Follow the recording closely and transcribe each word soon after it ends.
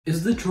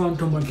Is the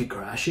Toronto market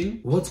crashing?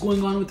 What's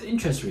going on with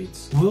interest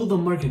rates? Will the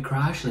market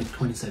crash like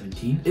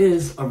 2017?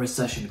 Is a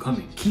recession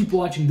coming? Keep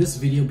watching this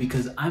video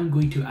because I'm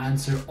going to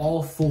answer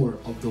all 4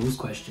 of those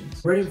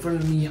questions. Right in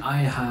front of me, I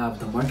have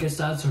the market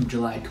stats from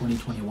July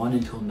 2021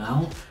 until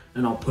now,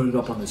 and I'll put it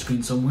up on the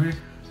screen somewhere.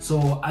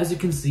 So as you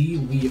can see,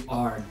 we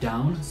are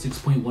down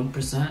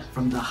 6.1%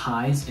 from the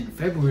highs in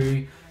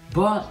February.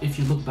 But if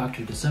you look back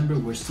to December,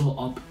 we're still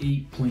up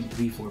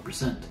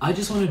 8.34%. I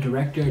just want to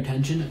direct your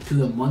attention to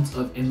the months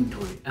of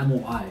inventory,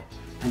 MOI.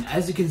 And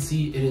as you can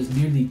see, it is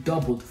nearly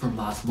doubled from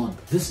last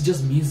month. This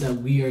just means that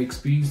we are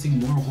experiencing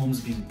more homes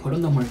being put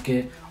on the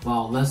market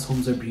while less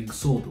homes are being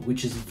sold,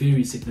 which is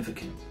very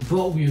significant.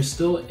 But we are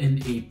still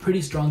in a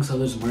pretty strong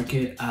seller's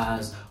market,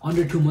 as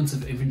under 2 months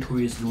of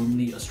inventory is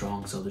normally a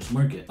strong seller's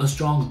market. A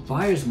strong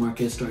buyer's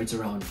market starts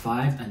around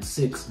 5 and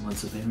 6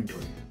 months of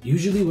inventory.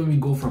 Usually when we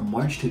go from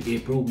March to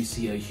April, we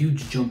see a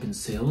huge jump in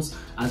sales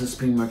as the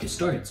spring market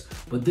starts.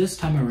 But this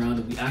time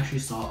around, we actually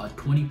saw a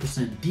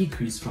 20%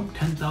 decrease from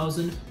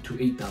 10,000 to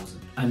 8,000.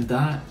 And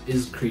that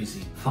is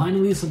crazy.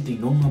 Finally,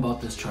 something normal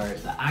about this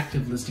chart: the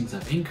active listings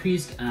have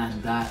increased,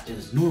 and that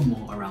is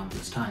normal around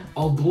this time.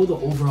 Although the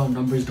overall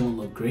numbers don't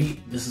look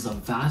great, this is a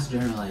vast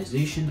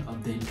generalization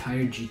of the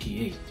entire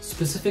GTA.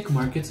 Specific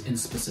markets in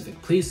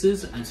specific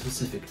places and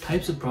specific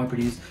types of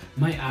properties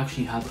might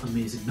actually have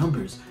amazing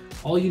numbers.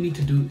 All you need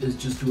to do is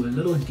just do a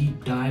little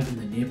deep dive in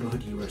the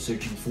neighborhood you are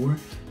searching for,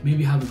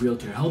 maybe have a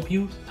realtor help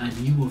you, and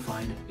you will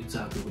find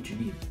exactly what you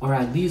need. Or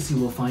at least you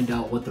will find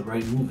out what the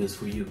right move is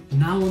for you.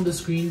 Now on the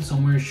screen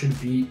somewhere should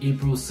be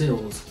April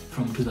sales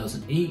from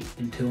 2008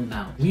 until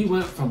now. We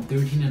went from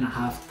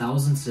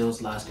 13,500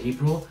 sales last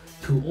April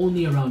to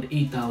only around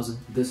 8,000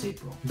 this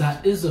April.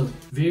 That is a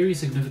very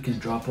significant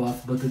drop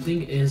off, but the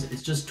thing is,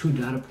 it's just 2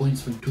 data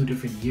points from 2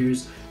 different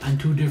years and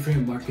 2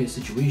 different market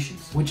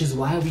situations, which is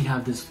why we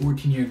have this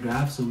 14-year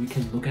graph so we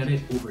can look at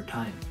it over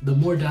time. The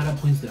more data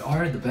points there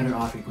are, the better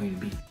off you're going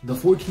to be. The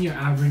 14-year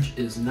average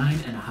is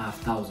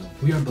 9,500.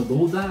 We are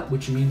below that,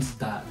 which means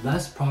that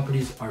less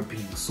properties are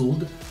being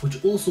sold,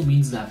 which also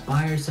means that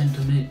buyer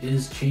sentiment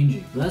is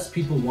changing. Less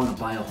people want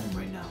to buy a home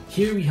right now.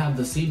 Here we have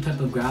the same type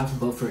of graph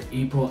but for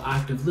April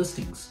active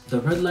listings.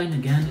 The red line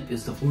again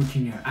is the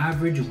 14-year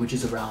average, which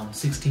is around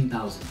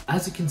 16,000.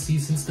 As you can see,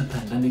 since the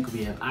pandemic,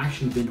 we have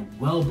actually been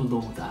well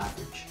below the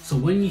average. So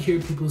when you hear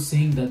people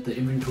saying that the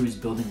inventory is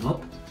building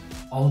up,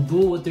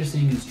 although what they're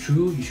saying is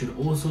true, you should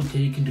also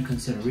take into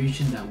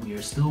consideration that we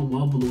are still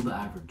well below the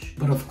average.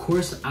 But of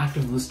course,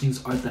 active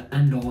listings are the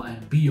end all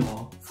and be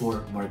all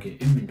for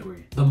market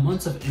inventory. The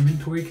months of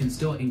inventory can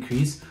still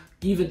increase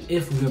even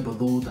if we are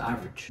below the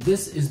average.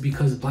 This is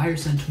because buyer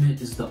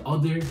sentiment is the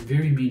other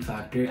very main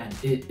factor, and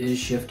it is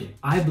shifting.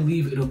 I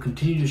believe it'll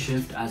continue to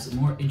shift as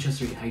more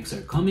interest rate hikes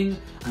are coming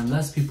and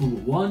less people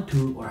will want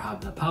to or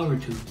have the power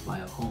to buy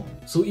a home.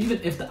 So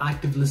even if the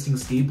active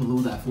listings stay below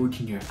that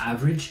 14-year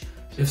average,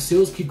 if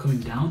sales keep coming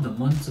down, the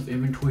months of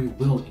inventory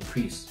will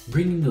increase,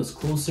 bringing us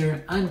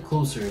closer and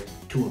closer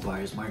to a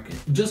buyer's market.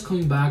 Just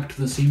coming back to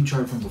the same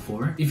chart from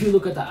before, if you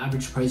look at the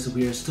average price,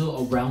 we are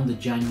still around the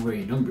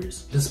January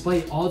numbers.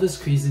 Despite all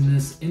this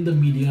craziness in the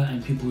media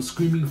and people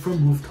screaming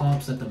from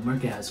rooftops that the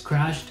market has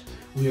crashed,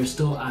 we are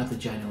still at the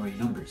January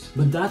numbers.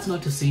 But that's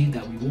not to say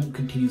that we won't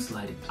continue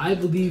sliding. I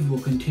believe we'll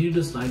continue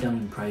to slide down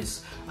in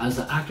price as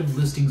the active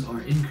listings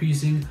are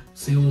increasing,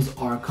 sales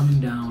are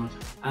coming down,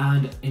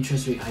 and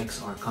interest rate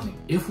hikes are coming.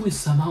 If we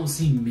somehow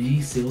see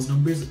May sales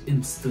numbers in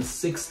the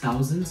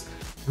 6,000s,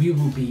 we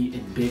will be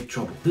in big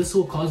trouble. This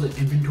will cause the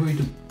inventory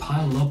to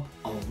pile up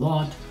a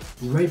lot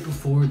right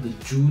before the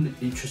June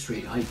interest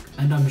rate hike,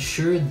 and I'm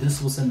sure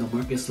this will send the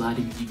market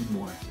sliding even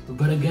more.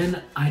 But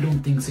again, I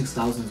don't think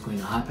 6,000 is going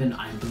to happen.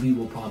 I believe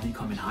we'll probably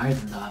come in higher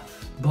than that,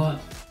 but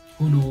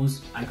who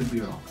knows, I could be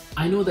wrong.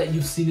 I know that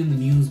you've seen in the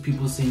news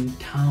people saying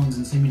towns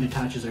and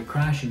semi-detaches are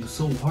crashing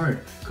so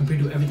hard compared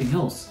to everything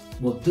else.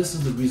 Well, this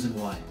is the reason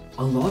why.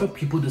 A lot of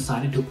people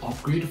decided to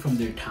upgrade from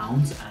their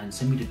towns and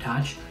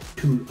semi-detached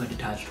to a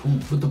detached home,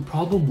 but the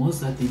problem was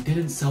that they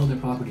didn't sell their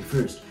property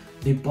first.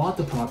 They bought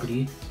the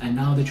property and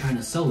now they're trying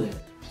to sell it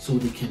so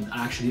they can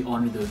actually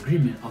honor the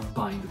agreement of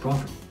buying the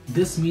property.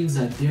 This means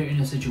that they're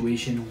in a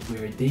situation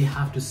where they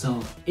have to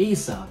sell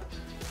ASAP,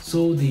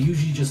 so they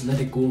usually just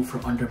let it go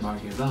for under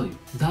market value.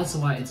 That's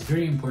why it's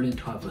very important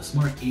to have a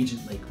smart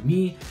agent like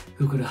me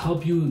who could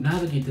help you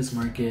navigate this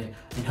market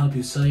and help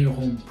you sell your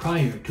home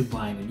prior to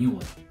buying a new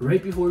one.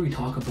 Right before we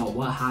talk about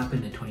what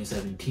happened in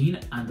 2017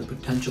 and the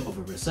potential of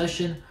a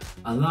recession,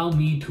 allow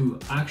me to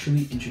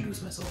actually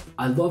introduce myself.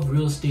 I love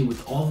real estate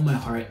with all of my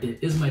heart. It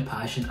is my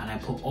passion and I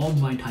put all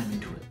my time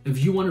into it.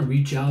 If you want to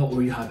reach out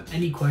or you have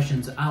any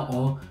questions at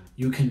all,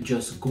 you can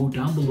just go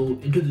down below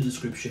into the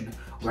description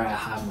where I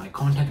have my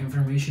contact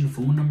information,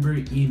 phone number,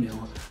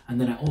 email, and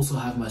then I also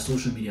have my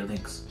social media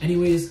links.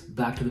 Anyways,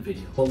 back to the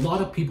video. A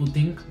lot of people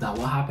think that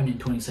what happened in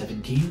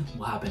 2017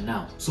 will happen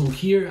now. So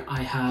here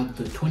I have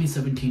the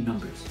 2017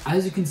 numbers.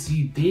 As you can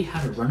see, they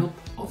had a run up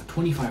of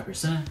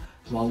 25%,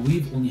 while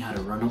we've only had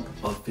a run-up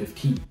of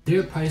 15.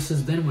 Their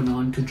prices then went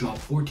on to drop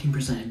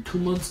 14% in 2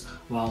 months,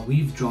 while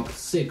we've dropped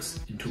 6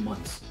 in 2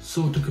 months.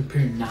 So to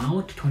compare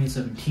now to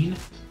 2017,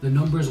 the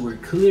numbers were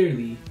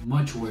clearly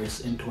much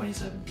worse in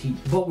 2017.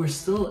 But we're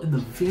still in the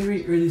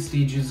very early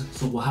stages,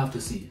 so we'll have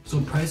to see.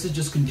 So prices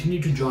just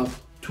continue to drop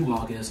to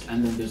August,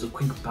 and then there's a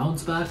quick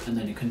bounce back, and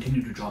then it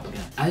continued to drop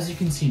again. As you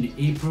can see, in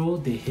April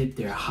they hit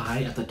their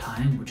high at the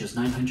time, which is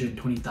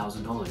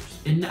 $920,000.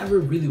 It never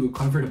really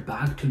recovered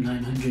back to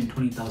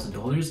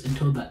 $920,000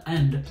 until the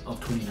end of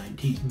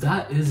 2019.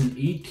 That is an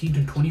 18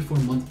 to 24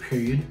 month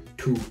period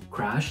to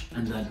crash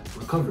and then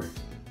recover.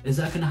 Is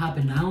that going to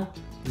happen now?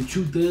 The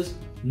truth is,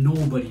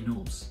 nobody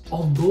knows.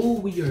 Although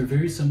we are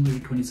very similar to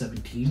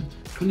 2017,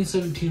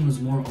 2017 was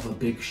more of a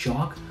big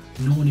shock.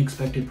 No one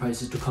expected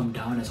prices to come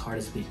down as hard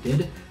as they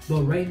did,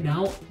 but right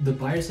now the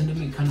buyer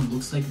sentiment kind of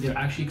looks like they're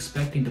actually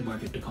expecting the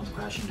market to come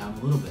crashing down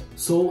a little bit.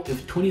 So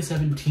if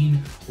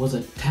 2017 was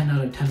a 10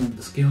 out of 10 on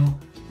the scale,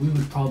 we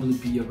would probably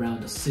be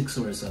around a 6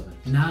 or a 7.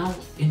 Now,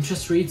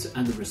 interest rates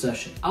and the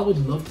recession. I would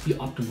love to be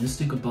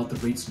optimistic about the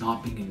rates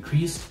not being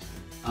increased,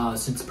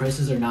 since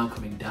prices are now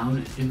coming down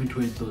and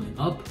inventory is building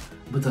up,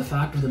 but the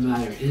fact of the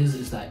matter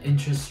is that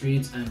interest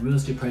rates and real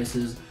estate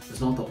prices is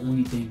not the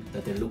only thing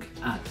that they're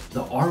looking at.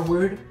 The R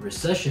word,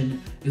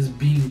 recession, is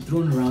being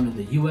thrown around in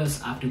the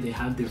US after they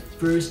had their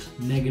first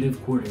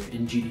negative quarter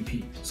in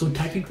GDP. So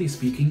technically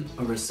speaking,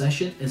 a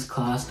recession is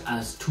classed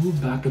as 2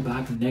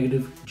 back-to-back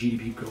negative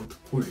GDP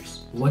growth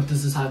quarters. What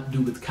does this have to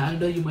do with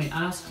Canada, you might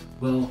ask?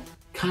 Well,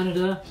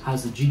 Canada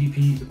has a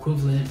GDP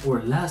equivalent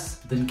or less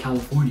than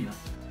California,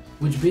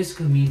 which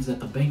basically means that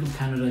the Bank of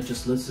Canada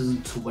just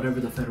listens to whatever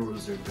the Federal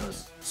Reserve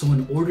does. So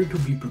in order to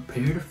be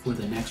prepared for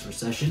the next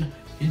recession,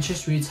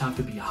 interest rates have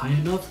to be high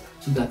enough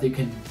so that they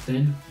can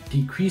then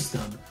decrease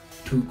them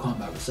to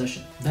combat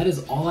recession. That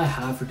is all I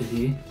have for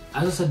today.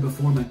 As I said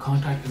before, my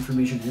contact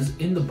information is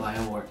in the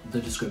bio or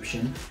the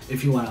description.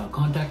 If you want to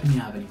contact me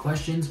and have any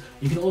questions,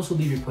 you can also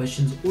leave your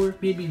questions or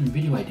maybe even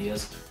video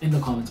ideas in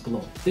the comments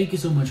below. Thank you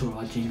so much for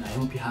watching. I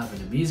hope you have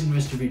an amazing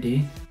rest of your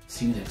day.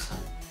 See you next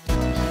time.